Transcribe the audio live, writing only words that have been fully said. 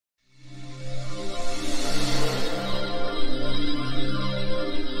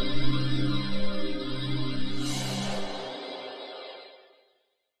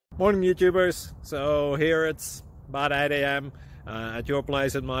Morning YouTubers. So here it's about 8 a.m. At your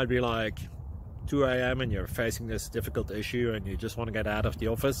place it might be like 2 a.m. and you're facing this difficult issue and you just want to get out of the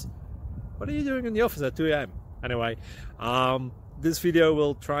office. What are you doing in the office at 2 a.m.? Anyway, this video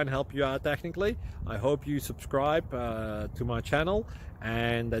will try and help you out technically. I hope you subscribe to my channel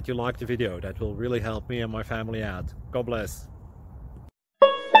and that you like the video. That will really help me and my family out. God bless.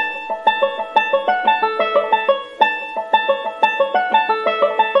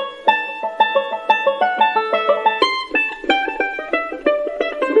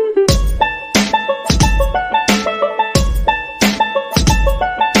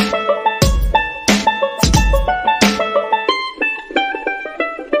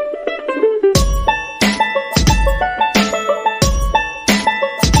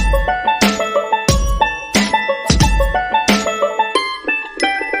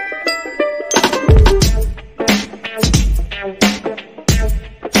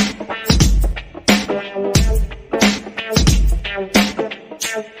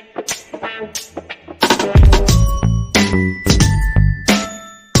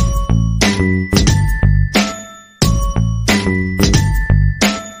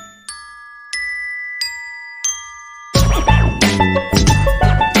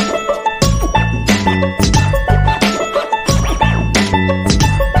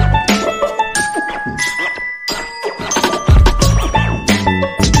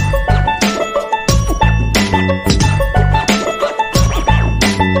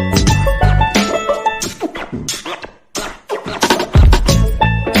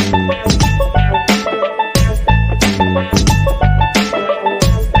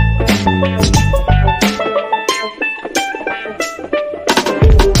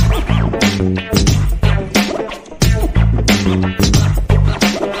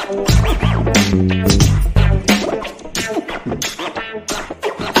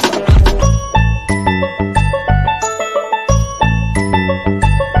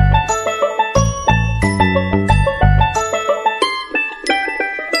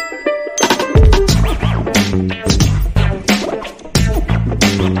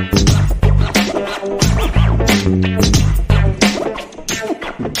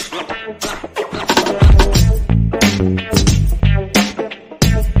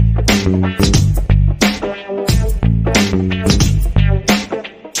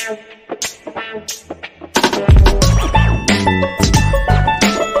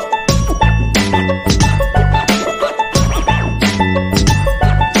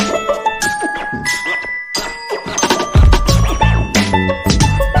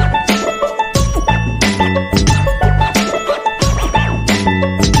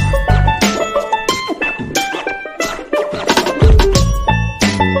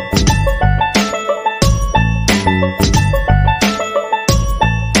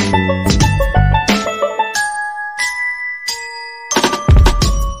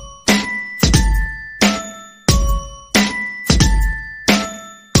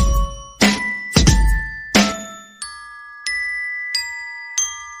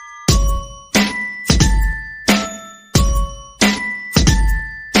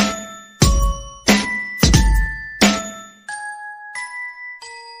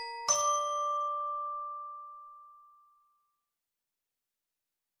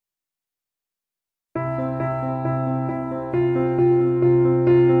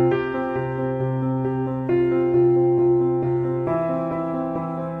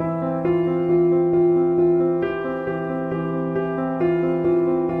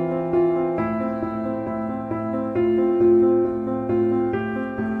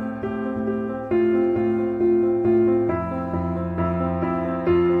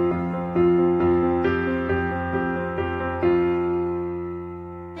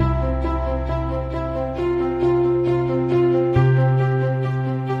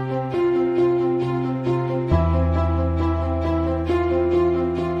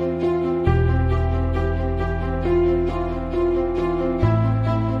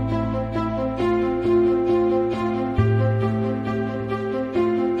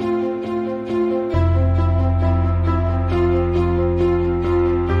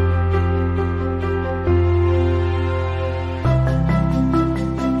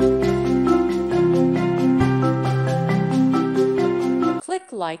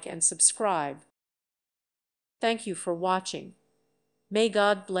 Like and subscribe. Thank you for watching. May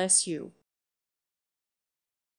God bless you.